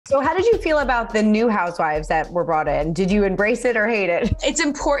So how did you feel about the new housewives that were brought in? Did you embrace it or hate it? It's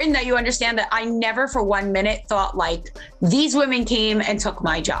important that you understand that I never for 1 minute thought like these women came and took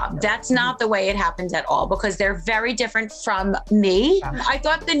my job. That's not the way it happens at all, because they're very different from me. I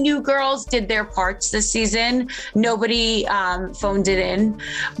thought the new girls did their parts this season. Nobody phoned it in,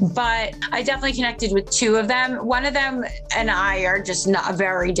 but I definitely connected with two of them. One of them and I are just not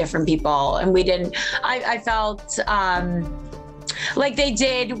very different people. And I felt, like they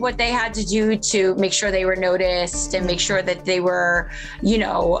did what they had to do to make sure they were noticed and make sure that they were,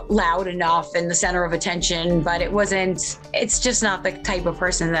 loud enough in the center of attention. But it's just not the type of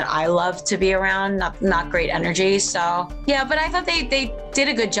person that I love to be around, not great energy. So yeah, but I thought they did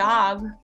a good job.